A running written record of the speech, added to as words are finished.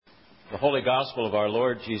Holy Gospel of our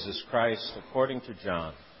Lord Jesus Christ according to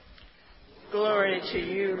John. Glory to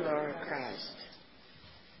you, Lord Christ.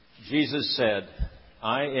 Jesus said,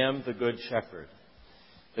 I am the good shepherd.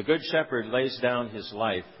 The good shepherd lays down his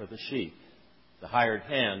life for the sheep. The hired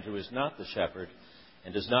hand, who is not the shepherd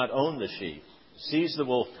and does not own the sheep, sees the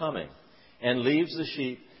wolf coming and leaves the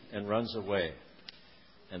sheep and runs away.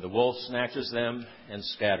 And the wolf snatches them and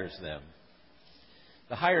scatters them.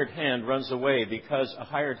 The hired hand runs away because a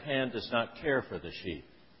hired hand does not care for the sheep.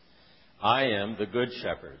 I am the good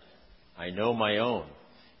shepherd. I know my own,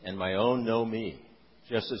 and my own know me,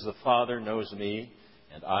 just as the Father knows me,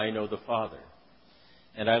 and I know the Father.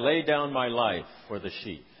 And I lay down my life for the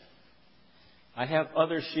sheep. I have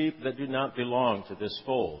other sheep that do not belong to this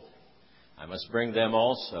fold. I must bring them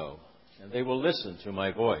also, and they will listen to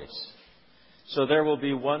my voice. So there will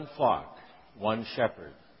be one flock, one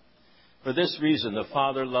shepherd. For this reason the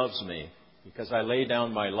Father loves me, because I lay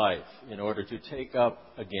down my life in order to take up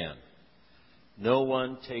again. No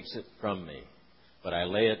one takes it from me, but I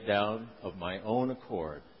lay it down of my own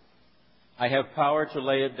accord. I have power to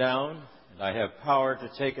lay it down, and I have power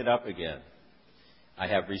to take it up again. I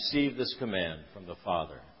have received this command from the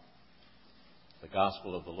Father. The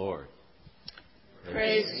Gospel of the Lord.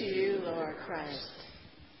 Praise to you, Lord Christ.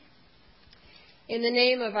 In the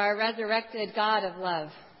name of our resurrected God of love.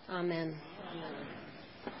 Amen.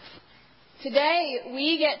 Today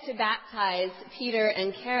we get to baptize Peter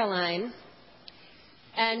and Caroline.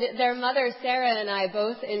 And their mother, Sarah, and I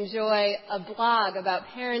both enjoy a blog about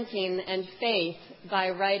parenting and faith by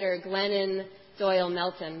writer Glennon Doyle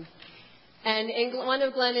Melton. And in one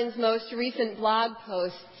of Glennon's most recent blog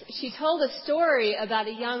posts, she told a story about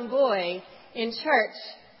a young boy in church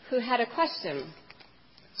who had a question.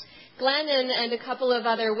 Glennon and a couple of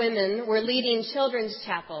other women were leading children's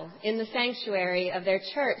chapel in the sanctuary of their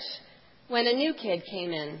church when a new kid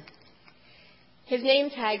came in. His name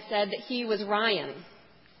tag said that he was Ryan.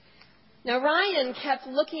 Now, Ryan kept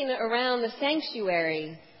looking around the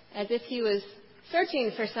sanctuary as if he was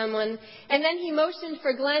searching for someone, and then he motioned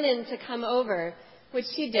for Glennon to come over, which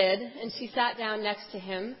she did, and she sat down next to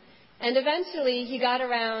him. And eventually he got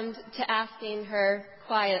around to asking her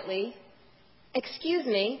quietly, "Excuse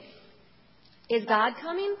me, is God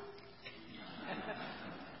coming?"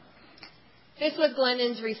 This was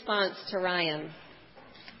Glennon's response to Ryan.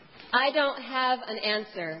 "I don't have an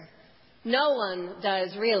answer. No one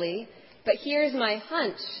does, really. But here's my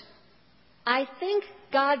hunch. I think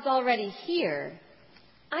God's already here.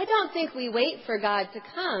 I don't think we wait for God to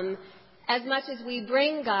come as much as we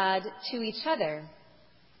bring God to each other.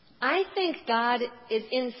 I think God is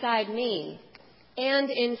inside me and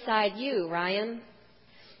inside you, Ryan.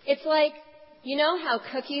 It's like, you know how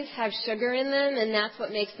cookies have sugar in them and that's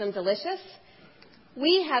what makes them delicious?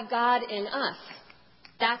 We have God in us.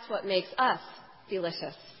 That's what makes us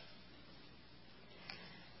delicious."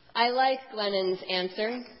 I like Glennon's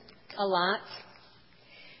answer a lot.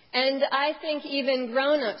 And I think even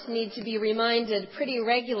grown-ups need to be reminded pretty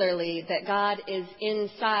regularly that God is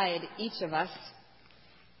inside each of us.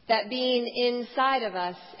 That being inside of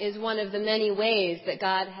us is one of the many ways that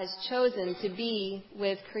God has chosen to be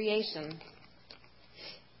with creation.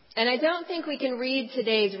 And I don't think we can read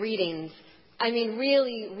today's readings,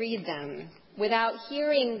 really read them, without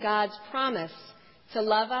hearing God's promise to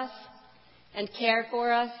love us and care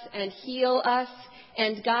for us and heal us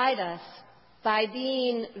and guide us by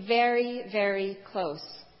being very, very close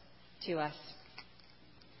to us.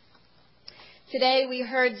 Today we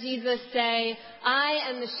heard Jesus say, "I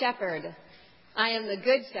am the shepherd. I am the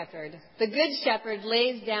good shepherd. The good shepherd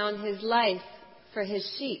lays down his life for his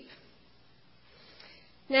sheep."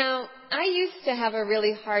 Now, I used to have a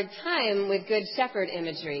really hard time with good shepherd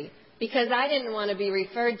imagery because I didn't want to be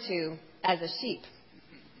referred to as a sheep.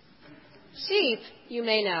 Sheep, you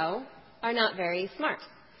may know, are not very smart.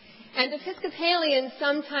 And Episcopalians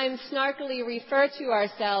sometimes snarkily refer to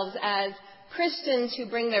ourselves as Christians who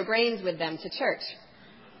bring their brains with them to church.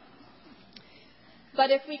 But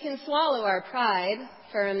if we can swallow our pride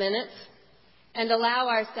for a minute and allow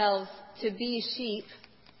ourselves to be sheep,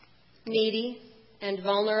 needy and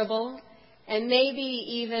vulnerable, and maybe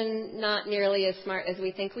even not nearly as smart as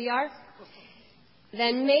we think we are,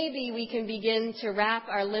 then maybe we can begin to wrap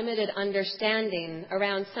our limited understanding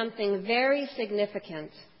around something very significant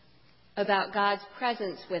about God's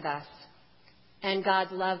presence with us and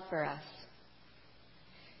God's love for us.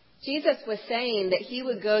 Jesus was saying that he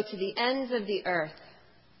would go to the ends of the earth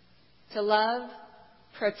to love,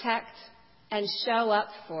 protect, and show up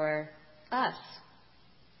for us,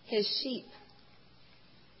 his sheep.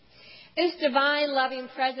 This divine loving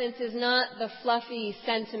presence is not the fluffy,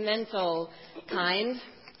 sentimental kind.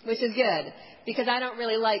 which is good, because I don't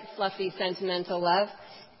really like fluffy, sentimental love.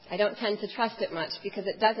 I don't tend to trust it much because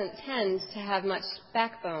it doesn't tend to have much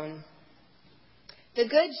backbone. The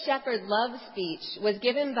Good Shepherd love speech was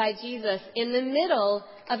given by Jesus in the middle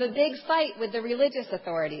of a big fight with the religious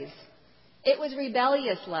authorities. It was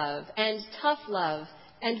rebellious love and tough love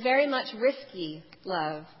and very much risky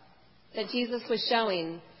love that Jesus was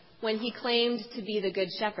showing when he claimed to be the Good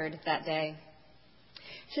Shepherd that day.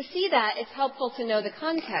 To see that, it's helpful to know the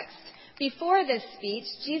context. Before this speech,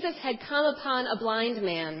 Jesus had come upon a blind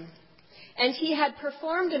man, and he had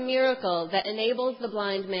performed a miracle that enables the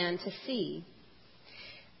blind man to see.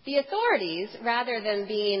 The authorities, rather than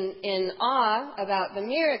being in awe about the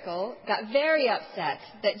miracle, got very upset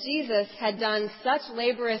that Jesus had done such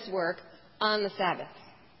laborious work on the Sabbath.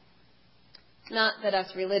 Not that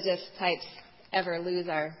us religious types ever lose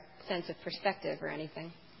our sense of perspective or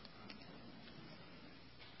anything.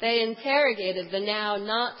 They interrogated the now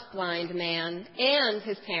not blind man and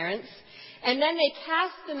his parents, and then they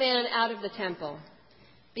cast the man out of the temple.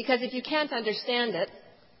 Because if you can't understand it,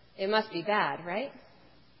 it must be bad, right?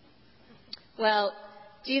 Well,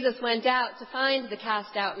 Jesus went out to find the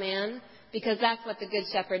cast out man because that's what the Good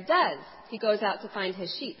Shepherd does. He goes out to find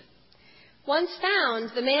his sheep. Once found,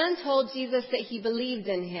 the man told Jesus that he believed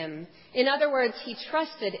in him. In other words, he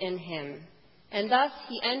trusted in him. And thus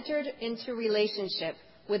he entered into relationship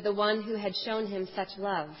with the one who had shown him such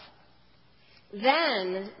love.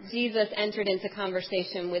 Then Jesus entered into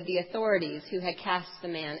conversation with the authorities who had cast the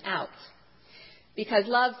man out. Because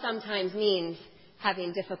love sometimes means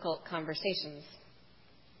having difficult conversations.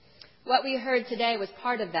 What we heard today was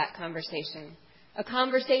part of that conversation. A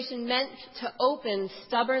conversation meant to open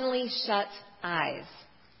stubbornly shut eyes.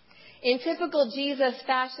 In typical Jesus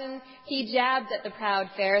fashion, he jabbed at the proud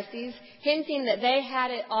Pharisees, hinting that they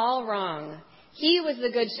had it all wrong. He was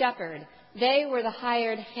the Good Shepherd. They were the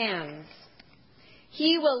hired hands.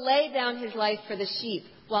 He will lay down his life for the sheep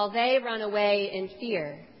while they run away in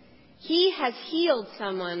fear. He has healed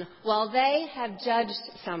someone while they have judged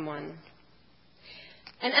someone.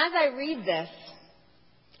 And as I read this,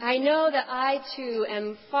 I know that I too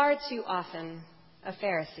am far too often a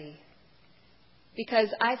Pharisee, because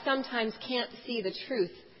I sometimes can't see the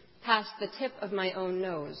truth past the tip of my own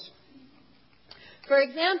nose. For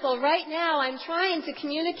example, right now I'm trying to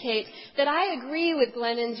communicate that I agree with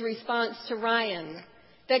Glennon's response to Ryan,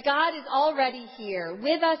 that God is already here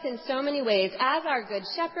with us in so many ways, as our Good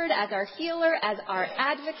Shepherd, as our healer, as our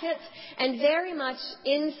advocate, and very much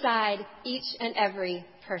inside each and every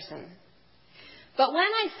person. But when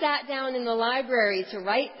I sat down in the library to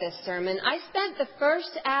write this sermon, I spent the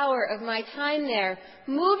first hour of my time there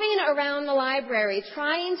moving around the library,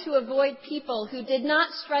 trying to avoid people who did not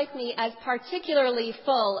strike me as particularly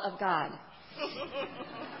full of God.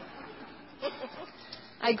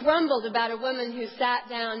 I grumbled about a woman who sat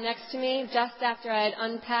down next to me just after I had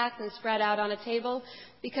unpacked and spread out on a table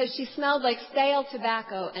because she smelled like stale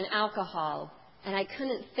tobacco and alcohol, and I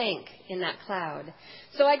couldn't think in that cloud.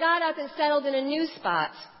 So I got up and settled in a new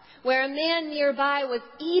spot where a man nearby was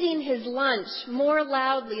eating his lunch more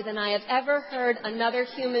loudly than I have ever heard another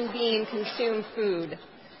human being consume food.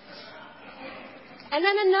 And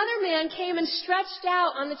then another man came and stretched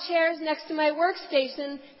out on the chairs next to my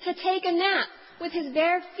workstation to take a nap with his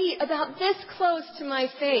bare feet about this close to my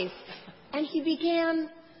face. And he began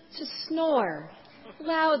to snore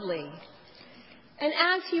loudly. And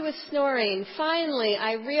as he was snoring, finally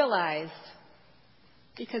I realized,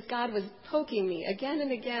 because God was poking me again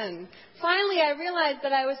and again, finally I realized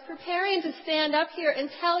that I was preparing to stand up here and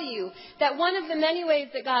tell you that one of the many ways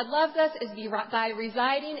that God loves us is by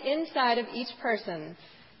residing inside of each person.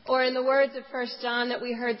 Or in the words of 1 John that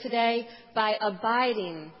we heard today, by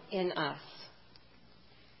abiding in us.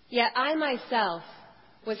 Yet I myself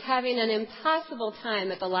was having an impossible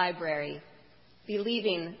time at the library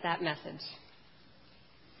believing that message.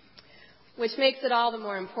 Which makes it all the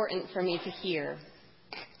more important for me to hear.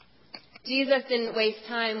 Jesus didn't waste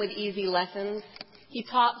time with easy lessons. He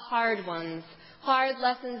taught hard ones, hard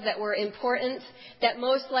lessons that were important, that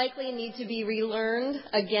most likely need to be relearned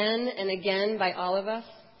again and again by all of us.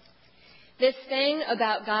 This thing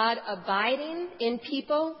about God abiding in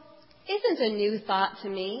people isn't a new thought to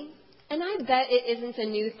me, and I bet it isn't a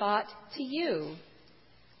new thought to you.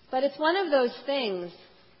 But it's one of those things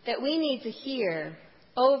that we need to hear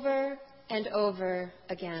over and over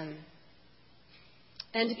again.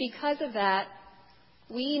 And because of that,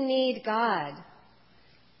 we need God.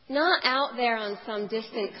 Not out there on some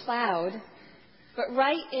distant cloud, but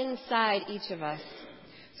right inside each of us,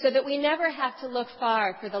 so that we never have to look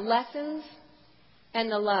far for the lessons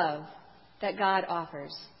and the love that God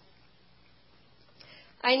offers.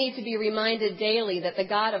 I need to be reminded daily that the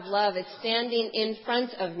God of love is standing in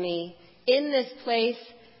front of me in this place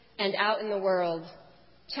and out in the world,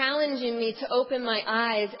 challenging me to open my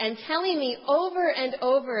eyes and telling me over and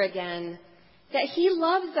over again that He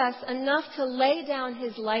loves us enough to lay down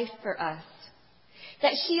His life for us,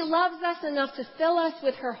 that she loves us enough to fill us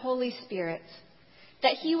with her Holy Spirit,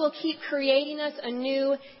 that He will keep creating us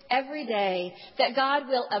anew every day, that God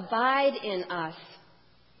will abide in us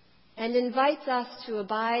and invites us to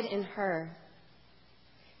abide in her,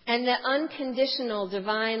 and that unconditional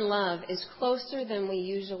divine love is closer than we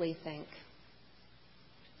usually think.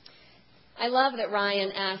 I love that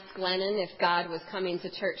Ryan asked Glennon if God was coming to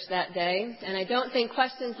church that day, and I don't think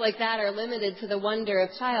questions like that are limited to the wonder of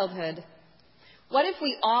childhood. What if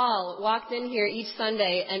we all walked in here each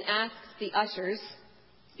Sunday and asked the ushers,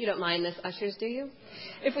 you don't mind this, ushers, do you?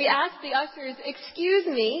 If we asked the ushers, excuse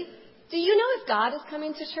me, do you know if God is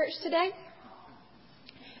coming to church today?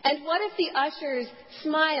 And what if the ushers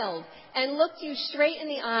smiled and looked you straight in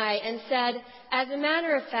the eye and said, as a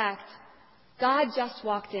matter of fact, God just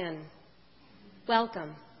walked in.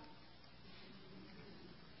 Welcome.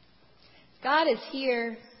 God is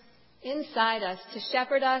here inside us to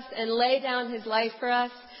shepherd us and lay down His life for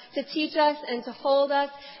us, to teach us and to hold us,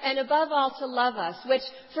 and above all to love us, which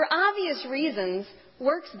for obvious reasons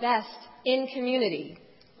works best in community,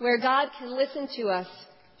 where God can listen to us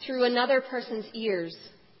through another person's ears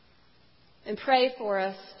and pray for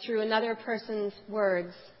us through another person's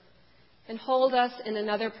words and hold us in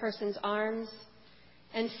another person's arms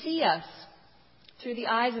and see us through the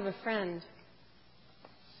eyes of a friend.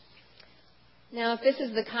 Now, if this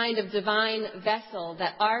is the kind of divine vessel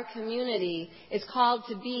that our community is called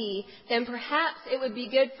to be, then perhaps it would be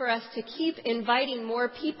good for us to keep inviting more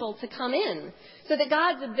people to come in so that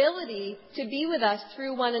God's ability to be with us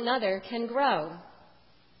through one another can grow.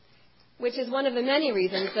 Which is one of the many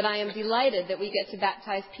reasons that I am delighted that we get to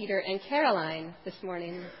baptize Peter and Caroline this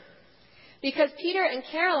morning. Because Peter and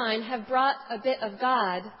Caroline have brought a bit of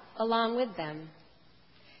God along with them.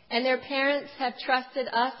 And their parents have trusted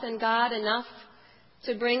us and God enough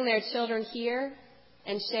to bring their children here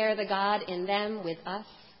and share the God in them with us.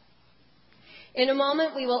 In a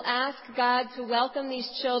moment, we will ask God to welcome these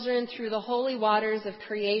children through the holy waters of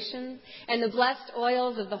creation and the blessed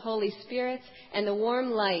oils of the Holy Spirit and the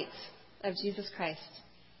warm light of Jesus Christ.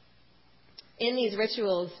 In these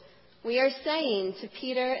rituals, we are saying to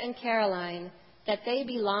Peter and Caroline that they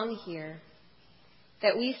belong here,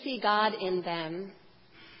 that we see God in them,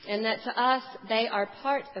 and that to us they are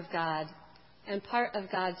part of God and part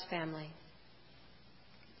of God's family.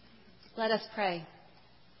 Let us pray.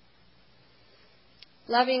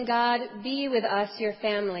 Loving God, be with us, your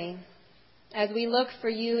family, as we look for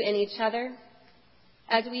you in each other,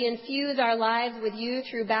 as we infuse our lives with you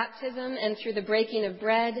through baptism and through the breaking of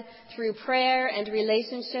bread, through prayer and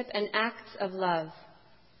relationship and acts of love.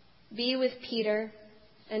 Be with Peter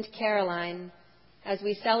and Caroline as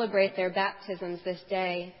we celebrate their baptisms this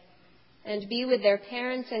day, and be with their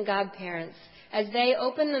parents and godparents as they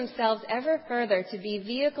open themselves ever further to be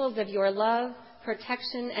vehicles of your love,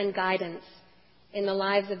 protection, and guidance in the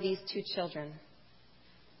lives of these two children.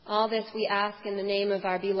 All this we ask in the name of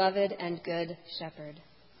our beloved and good Shepherd,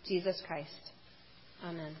 Jesus Christ.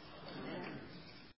 Amen.